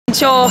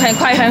就很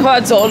快很会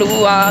走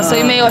路啊，所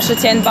以没有时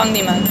间帮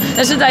你们。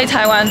但是在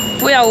台湾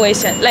不要危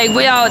险，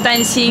不要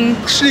担心。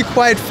Actually,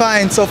 quite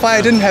fine. So far,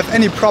 I didn't have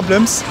any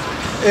problems.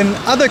 In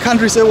other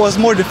countries, it was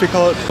more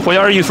difficult.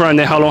 Where are you from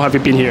and how long have you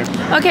been here?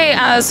 Okay,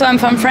 so I'm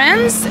from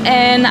France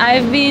and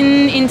I've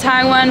been in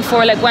Taiwan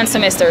for 1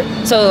 semester,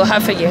 so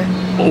half a year.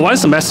 1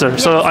 semester.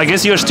 So I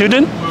guess you're a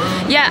student?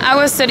 Yeah, I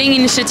was studying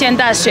in 实践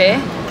大学.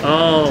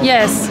 Oh.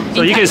 Yes.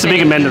 So you can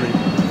speak Mandarin?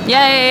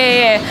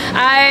 Yeah.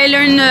 I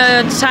learned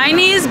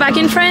Chinese back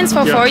in France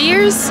for 4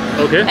 years.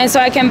 Okay. And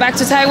so I came back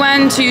to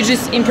Taiwan to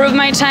just improve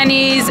my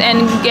Chinese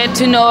and get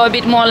to know a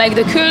bit more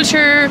the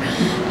culture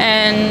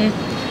and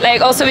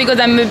also because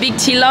I'm a big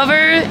tea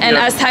lover and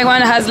as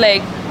Taiwan has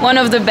one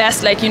of the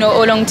best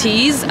oolong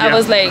teas, I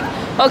was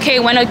okay,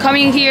 when I'm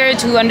coming here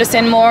to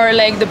understand more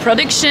the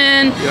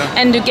production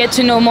and to get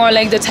to know more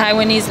the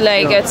Taiwanese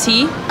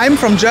tea. I'm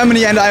from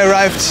Germany and I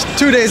arrived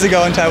 2 days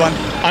ago in Taiwan.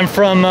 I'm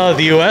from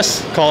the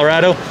US,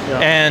 Colorado,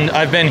 and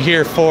I've been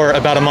here for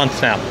about a month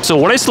now. So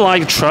what is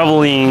like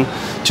traveling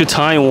to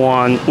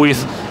Taiwan with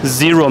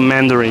zero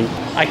Mandarin?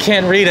 I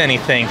can't read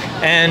anything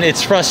and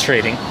it's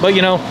frustrating, but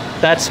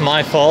that's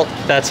my fault,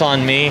 that's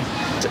on me.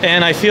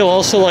 And I feel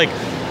also like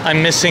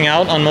I'm missing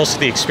out on most of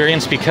the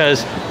experience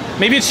because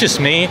maybe it's just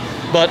me,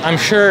 but I'm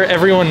sure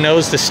everyone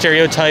knows the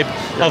stereotype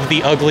of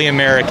the ugly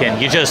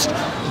American. You just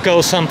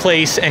go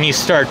someplace and you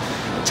start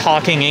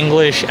talking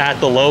English at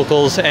the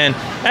locals, and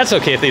that's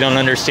okay if they don't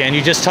understand.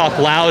 You just talk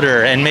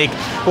louder and make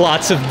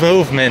lots of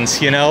movements,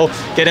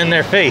 get in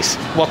their face.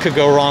 What could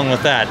go wrong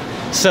with that?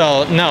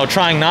 So no,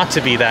 trying not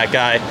to be that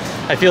guy.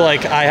 I feel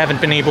like I haven't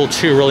been able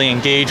to really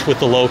engage with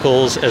the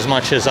locals as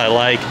much as I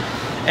like,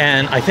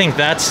 and I think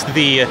that's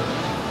the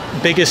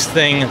biggest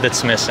thing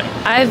that's missing.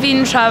 I've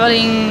been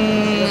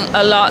traveling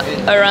a lot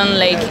around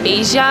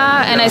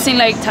Asia, and I think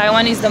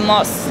Taiwan is the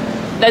most,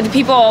 the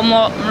people are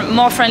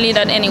more friendly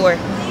than anywhere.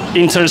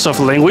 In terms of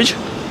language?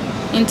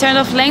 In terms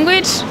of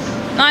language?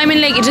 No, I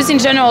mean just in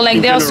general,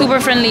 they are super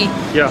friendly.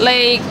 Yeah.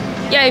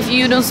 If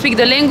you don't speak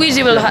the language,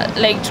 they will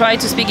try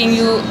to speak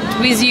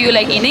with you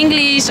in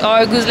English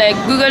or use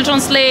Google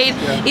Translate.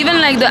 Even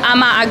the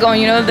ama agon,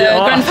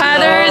 the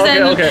grandfathers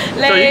and okay.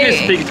 So you can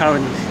speak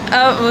Taiwanese.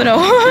 Oh no,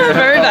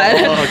 very bad.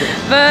 Okay.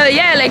 But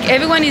yeah,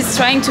 everyone is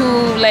trying to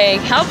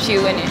help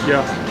you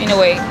in a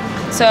way.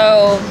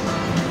 So,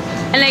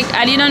 and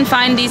I didn't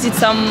find this in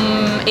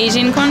some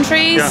Asian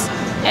countries,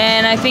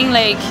 and I think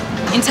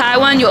in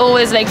Taiwan you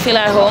always feel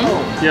at home.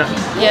 Yeah.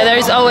 Yeah, there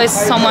is always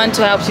someone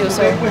to help you.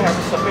 So.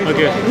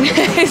 Okay.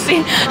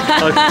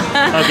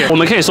 Okay. 我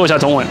们可以说一下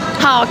中文。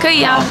好，可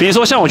以啊。比如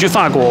说像我去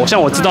法国，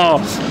像我知道，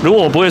如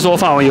果我不会说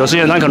法文，有些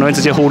人他可能会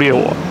直接忽略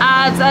我。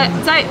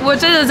我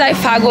觉得在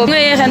法国，因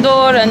为很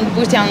多人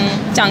不想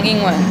讲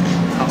英文，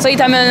所以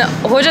他们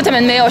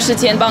没有时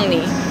间帮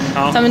你。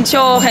他们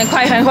就很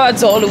快很会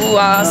走路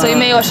啊，所以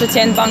没有时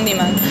间帮你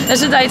们。但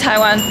是在台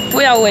湾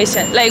不要危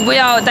险，不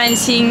要担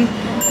心，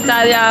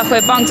大家会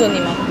帮助你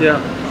们。Yeah.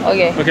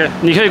 Okay.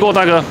 你可以过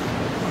大哥。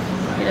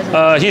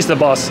He's the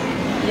boss.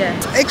 Yeah.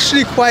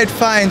 Actually, quite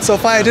fine. So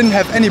far, I didn't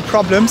have any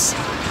problems.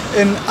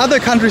 In other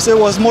countries, it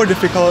was more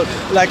difficult.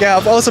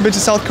 I've also been to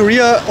South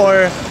Korea,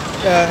 or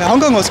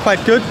Hong Kong was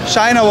quite good.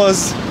 China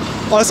was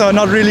also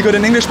not really good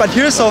in English, but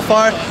here so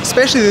far,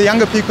 especially the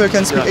younger people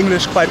can speak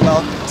English quite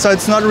well. So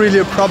it's not really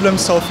a problem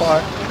so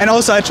far. And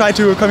also I try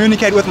to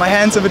communicate with my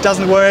hands if it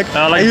doesn't work.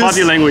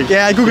 Body language.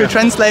 Yeah, Google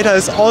Translator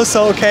is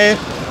also okay.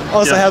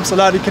 Also helps a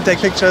lot. You can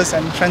take pictures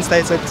and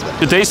translate it.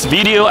 Today's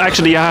video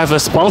actually I have a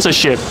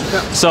sponsorship.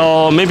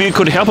 So maybe you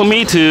could help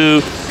me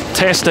to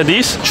test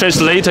this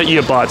translator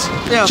earbuds.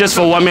 Just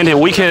for 1 minute,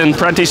 we can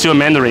practice your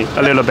Mandarin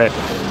a little bit.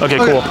 Okay,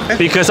 cool.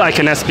 Because I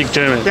cannot speak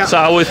German, so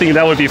I would think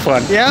that would be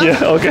fun. Yeah.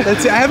 Okay.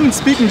 Let's see. I haven't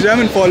spoken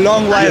German for a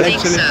long while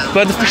actually.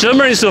 But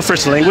German is your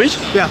first language?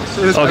 Yeah.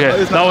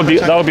 Okay,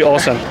 that would be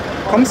awesome.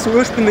 Kommst du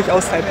ursprünglich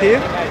aus Taipei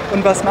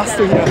und was machst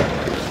du hier?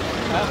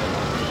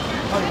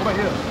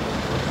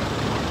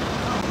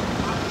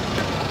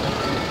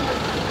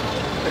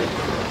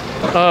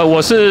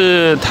 我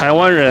是台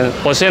湾人，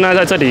我现在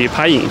在这里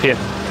拍影片。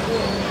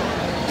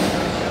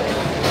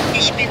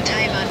 Ich bin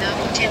Taiwaner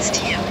und jetzt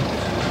hier.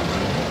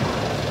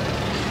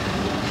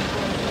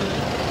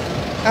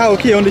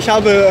 Okay, und ich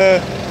habe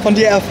von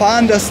dir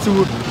erfahren, dass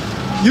du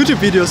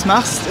YouTube-Videos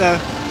machst.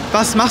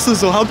 Was machst du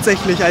so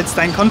hauptsächlich als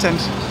dein Content?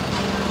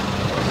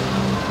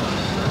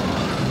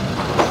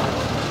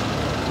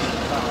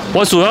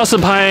 我主要是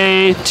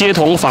拍街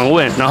头访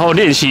问，然后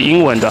练习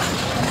英文的。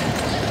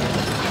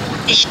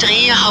 Ich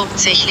drehe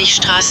hauptsächlich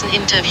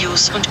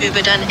Straßeninterviews und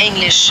übe dann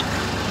Englisch.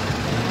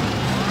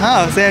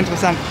 Sehr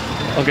interessant.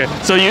 Okay,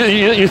 so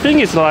you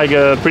think it's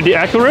pretty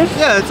accurate?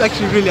 Yeah, it's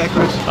actually really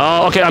accurate.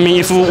 Oh, okay. I mean,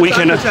 if we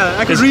can.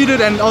 I could read it,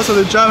 and also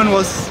the German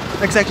was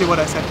exactly what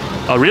I said.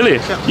 Oh,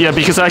 really? Yeah,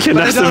 because I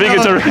cannot speak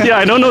it. Yeah,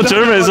 I don't know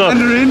German, so.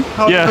 Mandarin,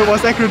 how it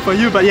was accurate for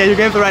you, but yeah, you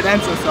gave the right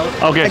answer, so.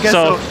 Okay, I guess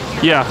so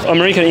yeah,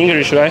 American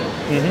English, right?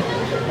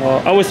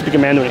 I will speak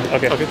Mandarin.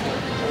 Okay.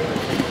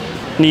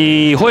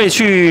 你会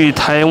去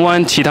台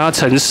湾其他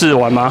城市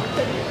玩吗？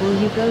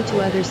 Will you go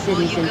to other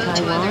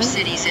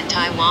cities in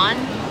Taiwan?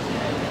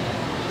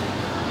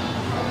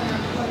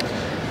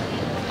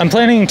 I'm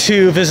planning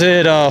to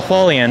visit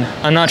Hualien.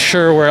 I'm not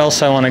sure where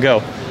else I want to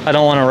go. I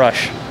don't want to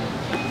rush.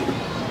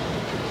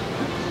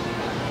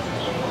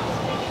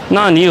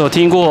 那你有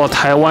听过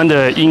台湾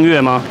的音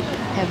乐吗？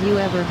 Have you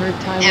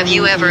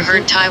ever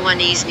heard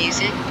Taiwanese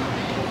music?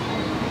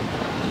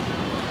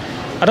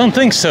 I don't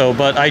think so,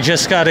 but I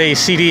just got a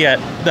CD at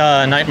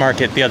the night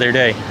market the other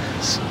day.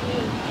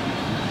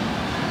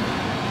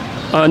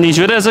 你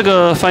觉得这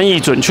个翻译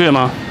准确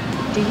吗？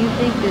 Do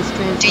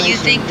you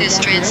think this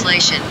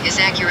translation is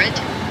accurate?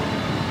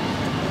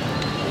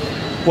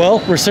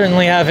 Well, we're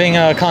certainly having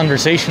a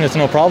conversation with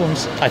no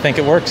problems. I think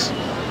it works.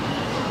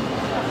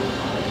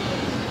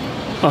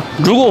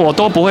 如果我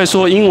都不会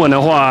说英文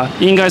的话，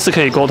应该是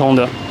可以沟通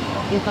的。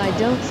If I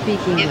don't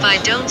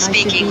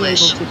speak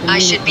English, I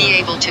should be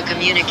able to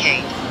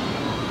communicate.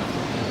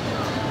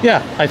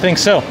 Yeah, I think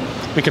so.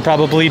 We could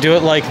probably do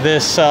it like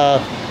this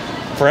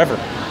forever.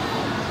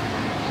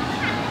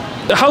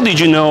 How did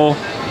you know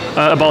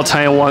about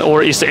Taiwan,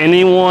 or is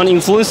anyone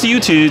influenced you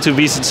to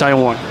visit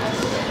Taiwan?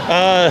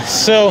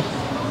 So,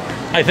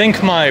 I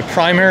think my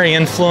primary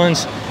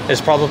influence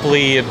has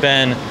probably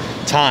been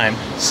time.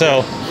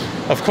 So,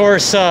 of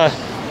course,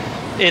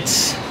 it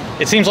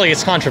seems like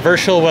it's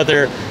controversial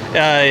whether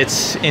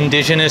it's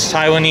indigenous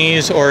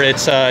Taiwanese or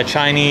it's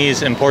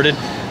Chinese imported.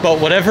 But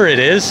whatever it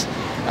is,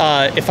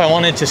 if I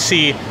wanted to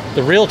see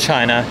the real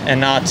China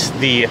and not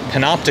the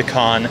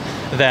panopticon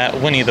that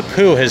Winnie the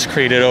Pooh has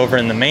created over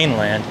in the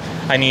mainland,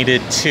 I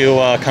needed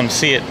to come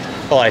see it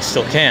while I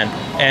still can.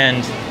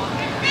 And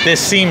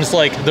this seems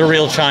like the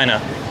real China,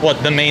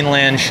 what the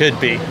mainland should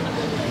be.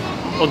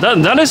 Well,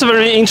 that is a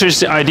very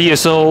interesting idea.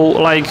 So,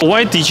 like,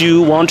 why did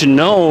you want to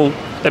know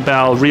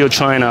about real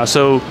China?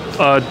 So,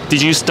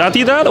 did you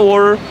study that,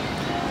 or?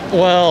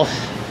 Well,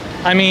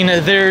 I mean,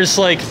 there's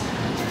like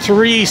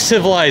 3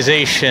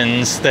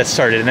 civilizations that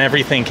started, and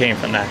everything came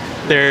from that.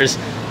 There's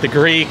the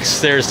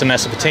Greeks, there's the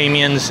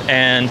Mesopotamians,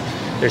 and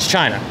there's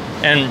China.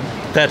 And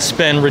that's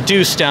been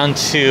reduced down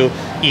to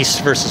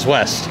East versus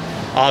West.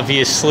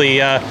 Obviously,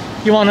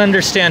 you want to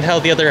understand how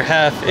the other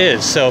half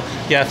is, so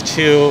you have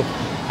to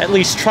at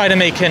least try to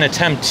make an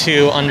attempt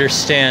to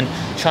understand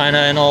China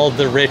and all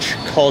the rich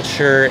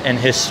culture and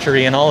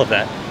history and all of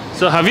that.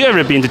 So, have you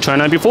ever been to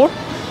China before?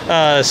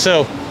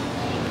 So,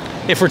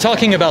 if we're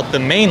talking about the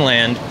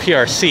mainland,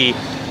 PRC,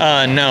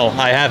 no,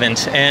 I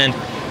haven't. And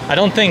I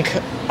don't think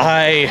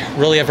I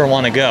really ever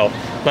want to go.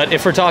 But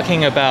if we're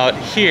talking about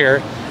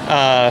here,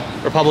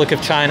 Republic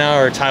of China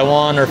or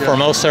Taiwan or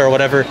Formosa or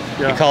whatever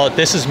you call it,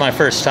 this is my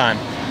first time.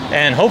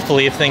 And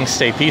hopefully, if things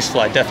stay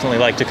peaceful, I'd definitely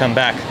like to come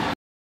back.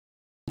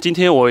 今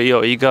天我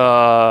有一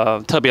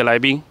个特别来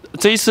宾。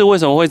这一次为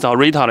什么会找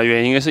Rita 的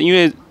原因，是因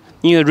为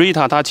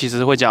Rita 她其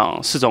实会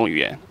讲4种语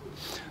言，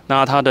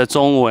那她的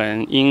中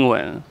文、英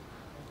文、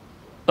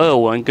俄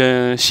文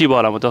跟希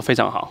伯来文都非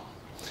常好，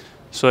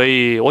所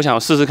以我想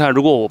试试看，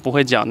如果我不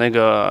会讲那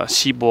个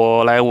希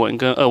伯来文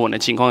跟俄文的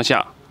情况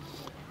下，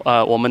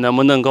我们能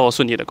不能够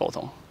顺利的沟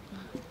通？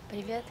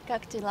 Привет,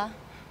 как дела?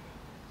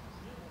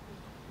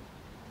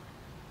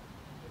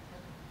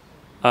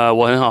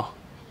 我很好。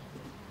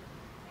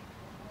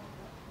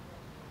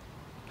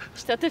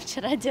 Что ты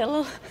вчера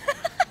делал?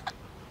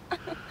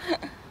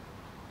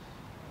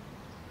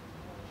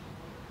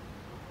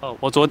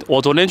 我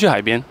昨天去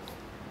海边。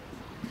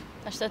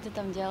А что ты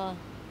там делал?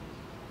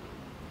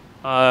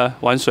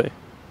 玩水。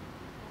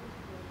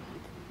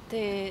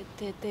 Ты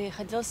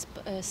ходил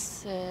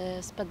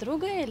с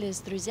подругой или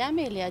с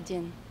друзьями или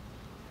один?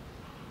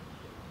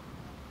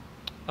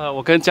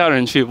 我跟家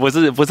人去，不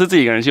是自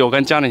己一个人去，我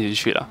跟家人一起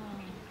去了。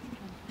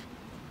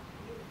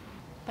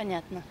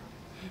Понятно.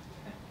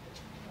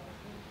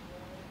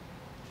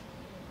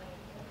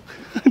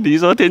 你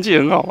说天气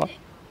很好吗？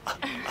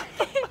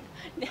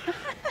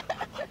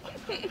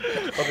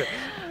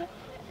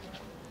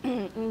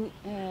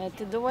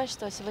 Ты думаешь,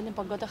 что сегодня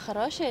погода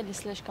хорошая или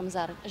слишком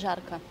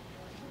жарко?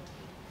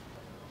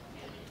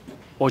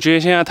 我觉得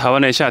现在台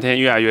湾的夏天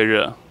越来越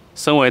热，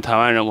身为台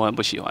湾人，我很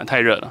不喜欢，太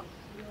热了。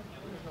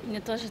 Мне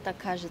тоже так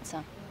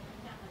кажется.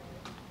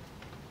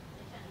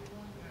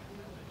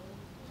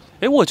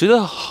 我觉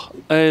得，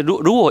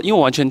如果因为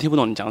我完全听不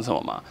懂你讲什么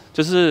嘛，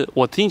就是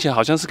我听起来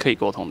好像是可以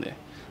沟通的。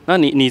那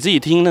你自己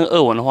听那个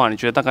俄文的话，你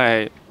觉得大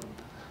概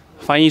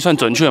翻译算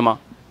准确吗？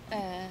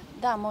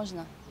 Да,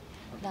 можно.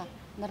 Да,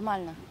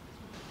 нормально.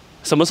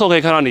 什么时候可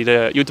以看到你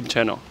的 YouTube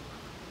channel？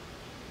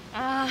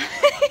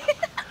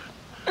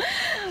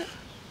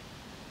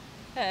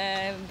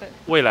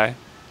 未来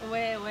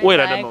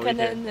的某一天。可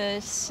能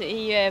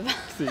11月吧。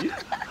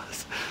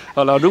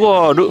好了，如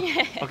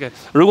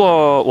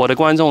果我的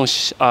观众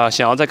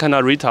想要再看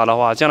到 Rita 的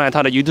话，将来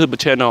她的 YouTube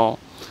channel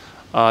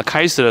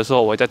开始的时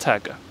候，我会再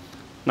tag，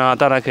 那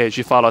大家可以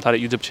去 follow 她的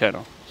YouTube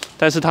channel。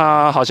但是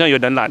她好像有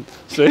点懒，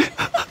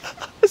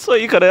所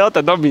以可能要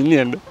等到明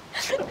年了。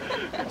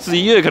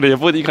11月可能也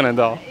不一定看得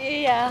到。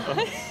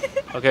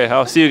OK，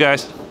 好 ，See you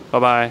guys， 拜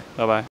拜，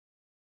拜拜。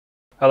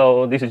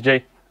Hello，this is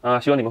Jay。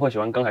希望你们会喜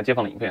欢刚才街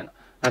访的影片。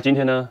那今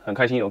天呢，很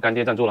开心有干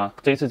爹赞助啦。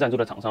这一次赞助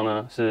的厂商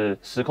呢是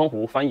时空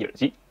湖翻译耳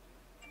机，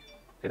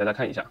给大家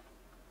看一下。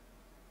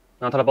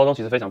那它的包装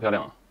其实非常漂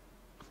亮啊。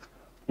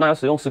那要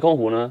使用时空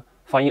弧呢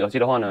翻译耳机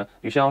的话呢，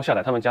你需要下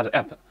载他们家的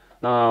App。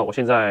那我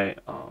现在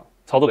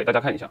操作给大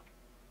家看一下。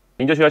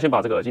您就需要先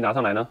把这个耳机拿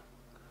上来呢。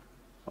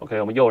OK，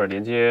 我们右耳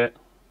连接，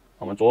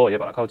我们左耳也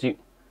把它靠近。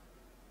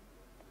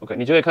OK，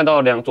 你就可以看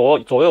到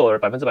左右耳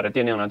100%的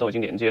电量呢都已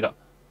经连接了，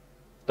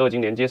都已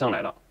经连接上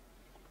来了。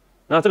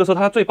那这个时候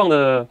它最棒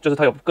的就是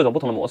它有各种不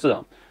同的模式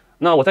啊。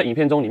那我在影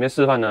片中里面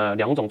示范呢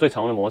2种最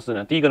常用的模式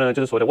呢。第一个呢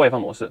就是所谓的外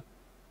放模式。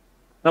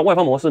那外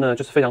放模式呢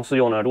就是非常适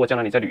用呢，如果将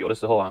来你在旅游的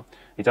时候啊，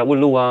你在问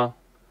路啊，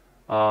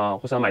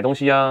或是要买东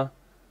西啊，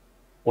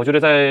我觉得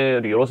在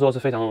旅游的时候是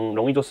非常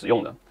容易做使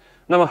用的。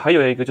那么还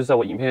有一个就是在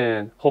我影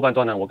片后半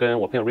段呢，我跟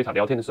我朋友 Rita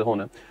聊天的时候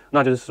呢，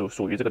那就是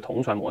属于这个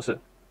同传模式。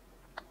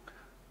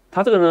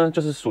它这个呢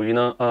就是属于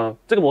呢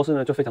这个模式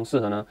呢就非常适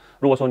合呢，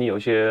如果说你有一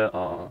些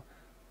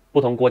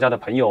不同国家的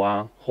朋友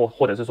啊，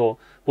或者是说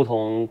不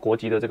同国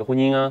籍的这个婚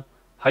姻啊，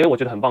还有我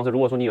觉得很棒是，如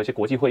果说你有一些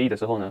国际会议的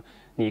时候呢，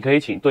你可以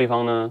请对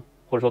方呢，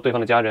或者说对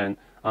方的家人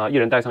一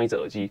人带上一只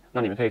耳机，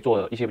那你们可以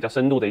做一些比较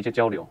深度的一些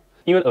交流。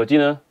因为耳机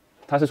呢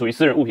它是属于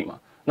私人物品嘛，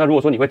那如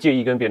果说你会介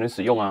意跟别人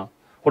使用啊，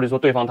或者说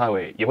对方他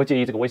也会介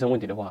意这个卫生问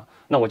题的话，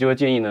那我就会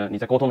建议呢，你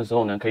在沟通的时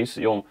候呢，可以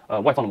使用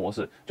外放的模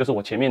式，就是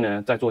我前面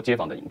呢在做街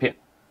访的影片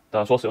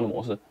的所使用的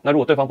模式。那如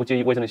果对方不介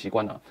意卫生的习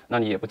惯呢，那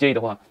你也不介意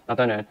的话，那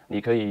当然你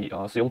可以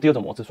使用第二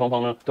种模式，双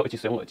方呢都一起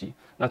使用耳机。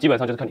那基本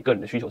上就是看你个人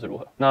的需求是如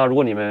何。那如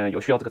果你们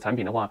有需要这个产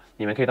品的话，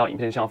你们可以到影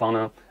片下方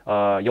呢，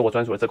有我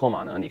专属的折扣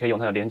码呢，你可以用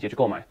它的链接去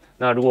购买。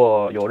那如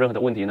果有任何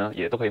的问题呢，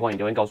也都可以欢迎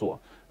留言告诉我。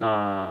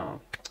那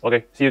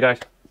OK，see you guys。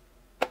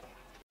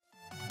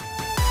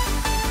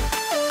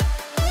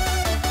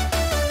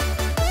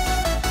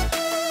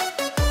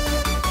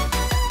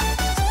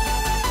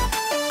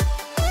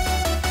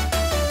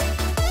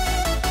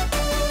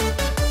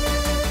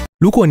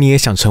如果你也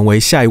想成为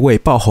下一位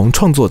爆红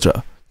创作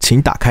者，请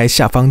打开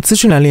下方资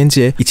讯栏连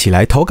结，一起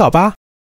来投稿吧。